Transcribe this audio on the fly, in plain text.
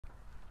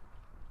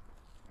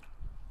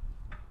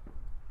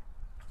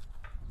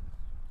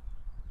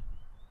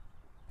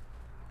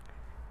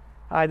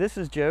Hi, this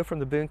is Joe from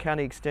the Boone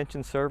County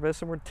Extension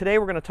Service, and today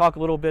we're going to talk a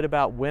little bit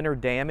about winter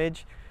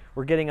damage.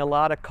 We're getting a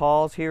lot of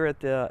calls here at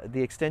the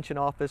Extension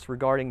Office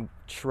regarding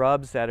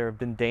shrubs that have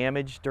been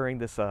damaged during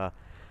this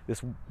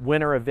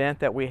winter event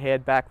that we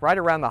had back right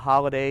around the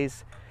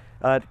holidays.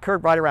 It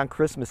occurred right around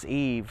Christmas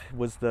Eve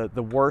was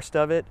the worst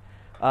of it.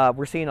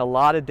 We're seeing a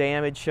lot of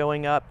damage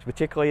showing up,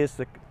 particularly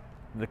as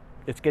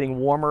it's getting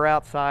warmer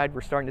outside.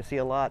 We're starting to see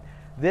a lot.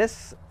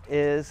 This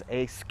is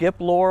a skip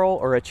laurel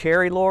or a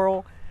cherry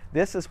laurel.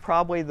 This is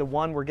probably the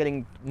one we're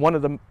getting one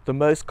of the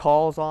most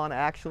calls on,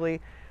 actually.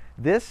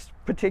 This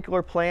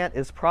particular plant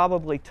is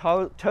probably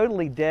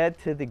totally dead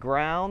to the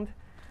ground.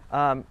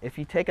 If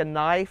you take a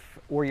knife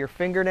or your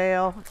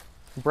fingernail,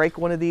 break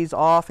one of these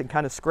off and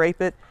kind of scrape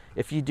it,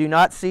 if you do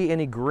not see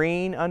any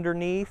green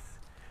underneath,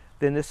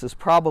 then this is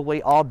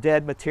probably all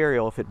dead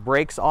material. If it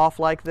breaks off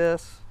like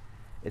this,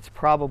 it's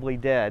probably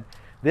dead.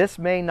 This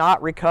may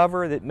not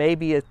recover. That may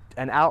be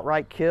an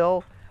outright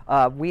kill.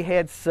 We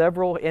had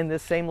several in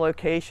this same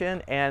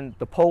location, and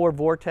the polar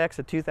vortex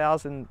of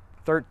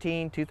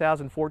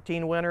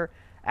 2013-2014 winter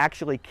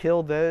actually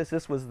killed those.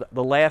 This was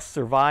the last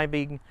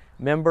surviving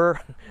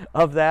member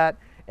of that,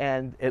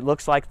 and it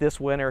looks like this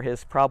winter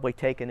has probably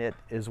taken it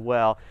as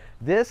well.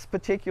 This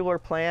particular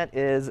plant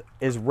is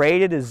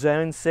rated as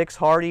Zone 6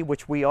 hardy,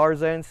 which we are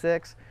Zone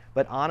 6,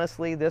 but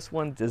honestly this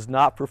one does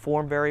not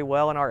perform very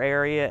well in our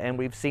area, and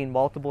we've seen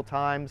multiple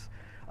times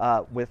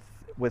with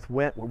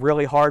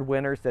really hard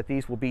winters that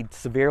these will be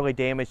severely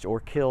damaged or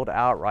killed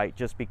outright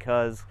just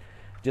because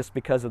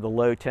of the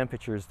low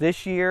temperatures.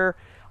 This year,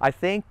 I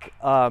think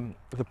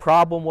the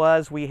problem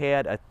was we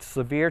had a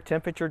severe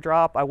temperature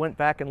drop. I went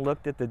back and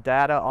looked at the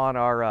data on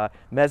our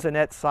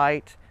Mesonet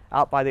site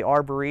out by the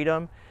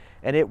Arboretum,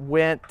 and it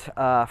went,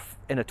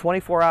 in a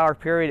 24-hour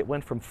period, it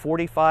went from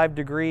 45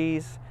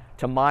 degrees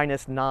to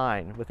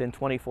 -9 within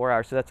 24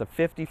 hours. So that's a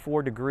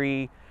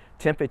 54-degree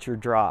temperature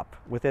drop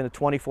within a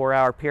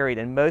 24-hour period,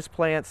 and most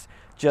plants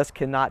just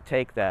cannot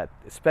take that,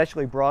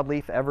 especially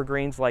broadleaf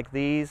evergreens like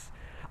these.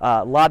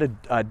 A lot of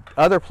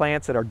other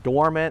plants that are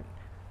dormant,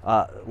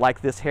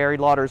 like this hairy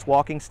lauder's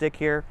walking stick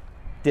here,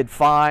 did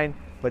fine,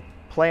 but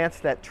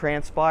plants that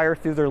transpire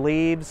through their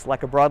leaves,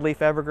 like a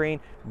broadleaf evergreen,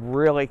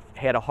 really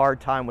had a hard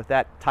time with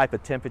that type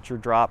of temperature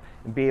drop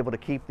and be able to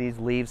keep these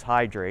leaves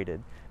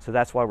hydrated. So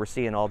that's why we're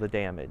seeing all the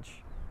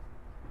damage.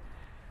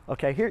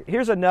 Okay,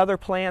 here's another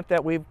plant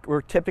that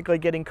we're typically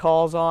getting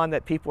calls on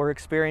that people are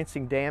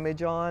experiencing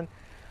damage on.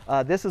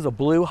 This is a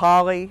blue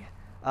holly,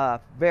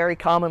 very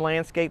common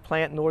landscape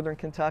plant in northern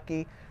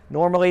Kentucky.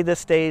 Normally this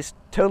stays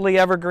totally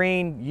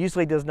evergreen,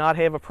 usually does not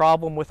have a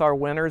problem with our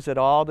winters at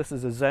all. This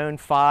is a Zone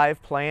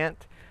 5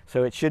 plant,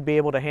 so it should be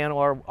able to handle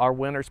our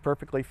winters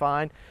perfectly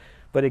fine.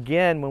 But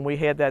again, when we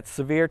had that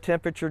severe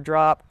temperature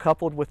drop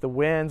coupled with the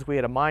winds, we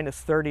had a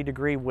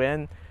 -30-degree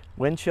wind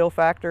chill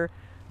factor.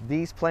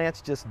 These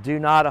plants just do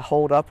not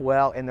hold up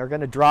well, and they're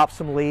going to drop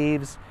some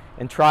leaves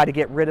and try to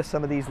get rid of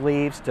some of these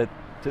leaves to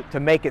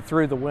make it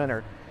through the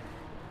winter.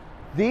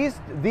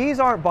 These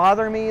aren't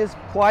bothering me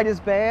quite as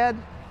bad,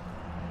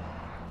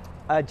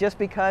 just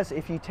because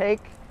if you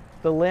take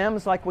the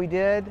limbs like we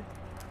did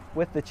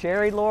with the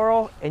cherry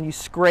laurel and you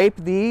scrape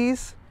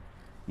these,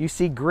 you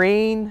see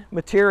green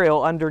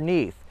material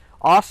underneath.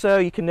 Also,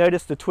 you can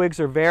notice the twigs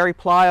are very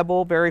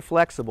pliable, very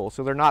flexible,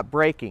 so they're not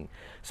breaking.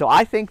 So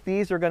I think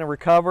these are going to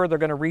recover. They're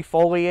going to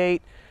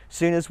refoliate as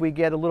soon as we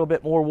get a little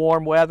bit more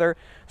warm weather.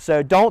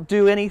 So don't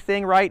do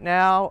anything right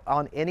now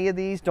on any of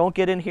these. Don't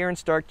get in here and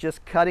start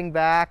just cutting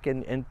back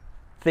and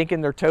thinking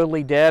they're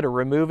totally dead or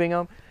removing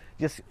them.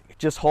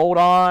 Just hold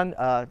on,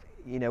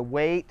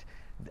 wait.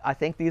 I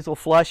think these will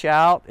flush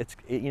out.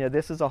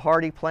 This is a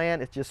hardy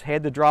plant. It just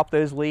had to drop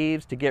those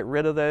leaves to get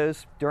rid of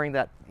those during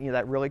that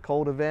really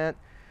cold event.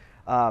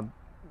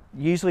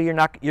 Usually you're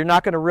not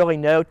going to really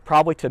know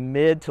probably to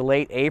mid to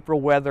late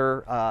April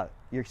whether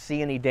you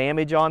see any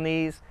damage on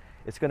these.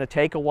 It's going to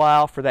take a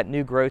while for that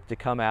new growth to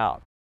come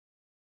out.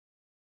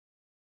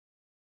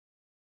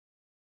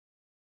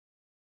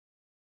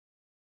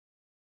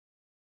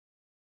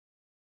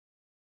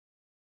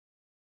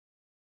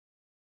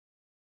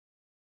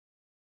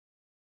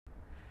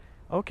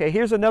 Okay,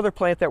 here's another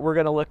plant that we're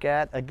going to look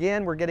at.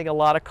 Again, we're getting a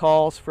lot of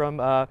calls from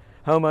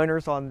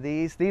homeowners on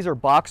these. These are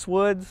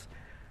boxwoods.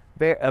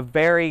 A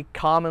very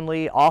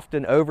commonly,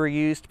 often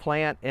overused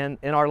plant in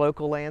our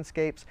local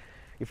landscapes.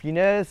 If you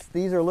notice,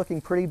 these are looking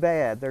pretty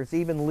bad. There's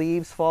even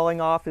leaves falling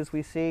off as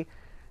we see.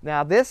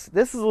 Now this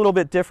is a little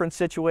bit different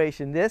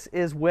situation. This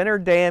is winter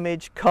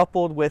damage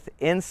coupled with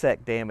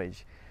insect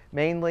damage,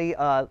 mainly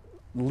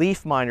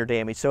leaf miner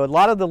damage. So a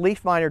lot of the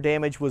leaf miner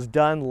damage was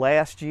done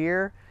last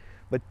year,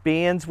 but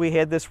being we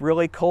had this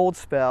really cold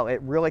spell,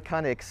 it really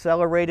kind of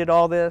accelerated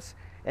all this,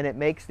 and it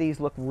makes these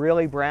look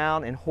really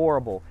brown and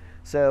horrible.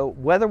 So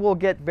whether we'll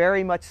get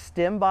very much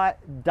stem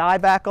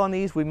dieback on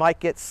these, we might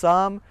get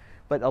some,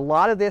 but a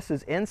lot of this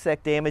is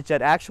insect damage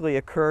that actually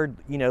occurred,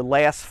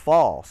 last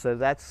fall. So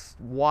that's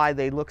why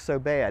they look so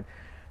bad.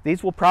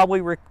 These will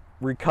probably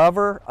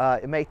recover.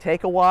 It may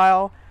take a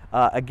while.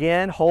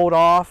 Again, hold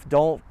off.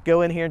 Don't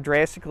go in here and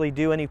drastically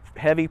do any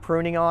heavy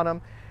pruning on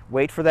them.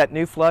 wait for that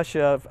new flush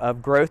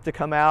of growth to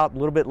come out a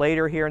little bit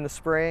later here in the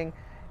spring,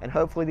 and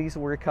hopefully these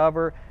will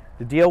recover.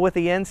 To deal with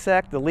the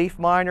insect, the leaf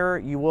miner,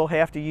 you will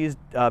have to use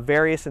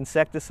various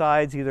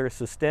insecticides, either a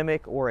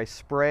systemic or a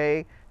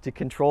spray, to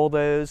control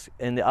those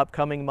in the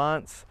upcoming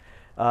months.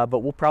 But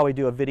we'll probably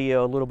do a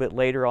video a little bit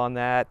later on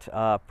that,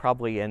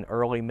 probably in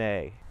early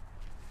May.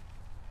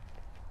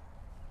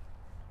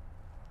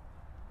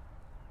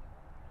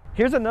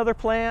 Here's another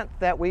plant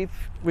that we've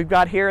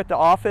got here at the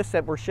office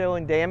that we're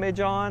showing damage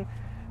on.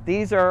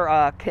 These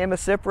are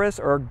Chamaecyparis,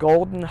 or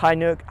golden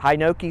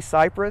hinoki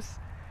cypress.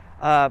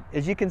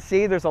 As you can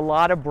see, there's a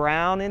lot of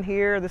brown in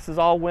here. This is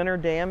all winter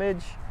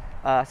damage.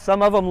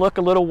 Some of them look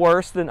a little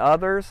worse than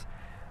others.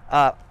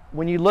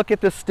 When you look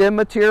at the stem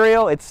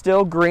material, it's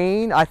still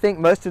green. I think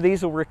most of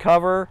these will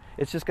recover.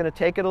 It's just going to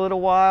take it a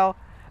little while.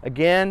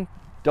 Again,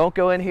 don't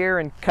go in here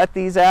and cut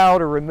these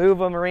out or remove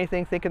them or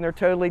anything thinking they're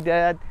totally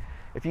dead.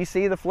 If you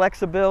see the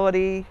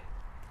flexibility,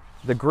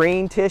 the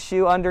green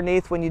tissue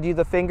underneath when you do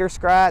the finger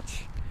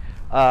scratch,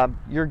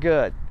 you're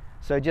good.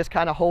 So just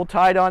kind of hold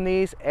tight on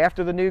these.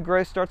 After the new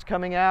growth starts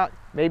coming out,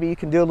 maybe you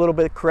can do a little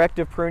bit of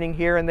corrective pruning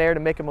here and there to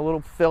make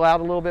them fill out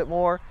a little bit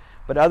more.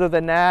 But other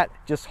than that,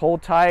 just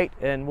hold tight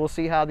and we'll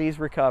see how these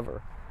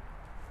recover.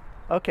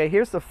 Okay,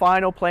 here's the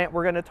final plant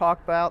we're going to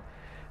talk about.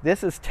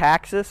 This is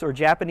Taxus, or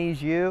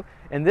Japanese yew,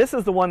 and this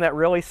is the one that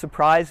really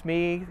surprised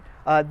me.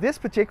 This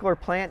particular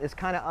plant is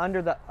kind of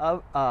under the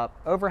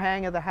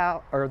overhang of the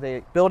house or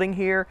the building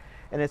here,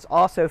 and it's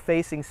also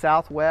facing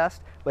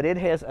southwest, but it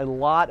has a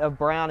lot of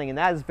browning, and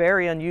that is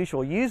very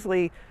unusual.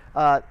 Usually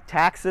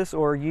Taxus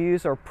or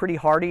yews are pretty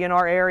hardy in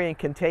our area and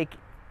can take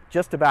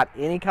just about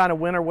any kind of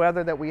winter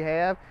weather that we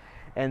have.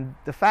 And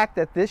the fact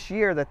that this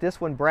year that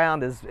this one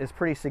browned is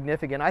pretty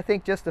significant. I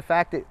think just the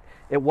fact that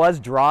it was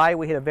dry,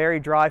 we had a very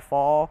dry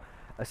fall.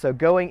 So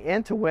going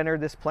into winter,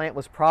 this plant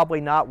was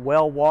probably not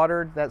well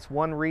watered. That's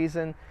one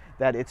reason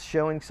that it's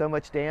showing so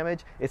much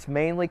damage. It's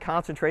mainly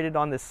concentrated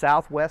on the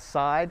southwest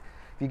side.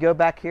 If you go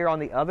back here on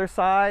the other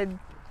side,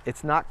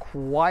 it's not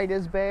quite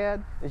as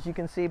bad as you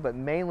can see, but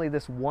mainly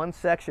this one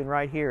section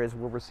right here is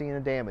where we're seeing the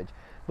damage.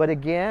 But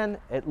again,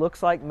 it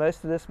looks like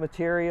most of this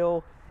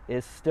material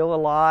is still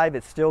alive.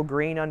 It's still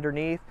green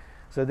underneath.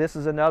 So this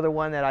is another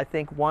one that I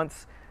think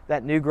once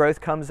that new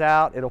growth comes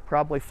out, it'll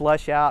probably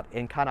flush out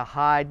and kind of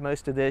hide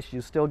most of this.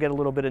 You'll still get a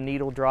little bit of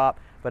needle drop,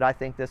 but I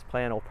think this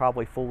plant will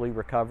probably fully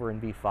recover and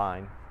be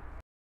fine.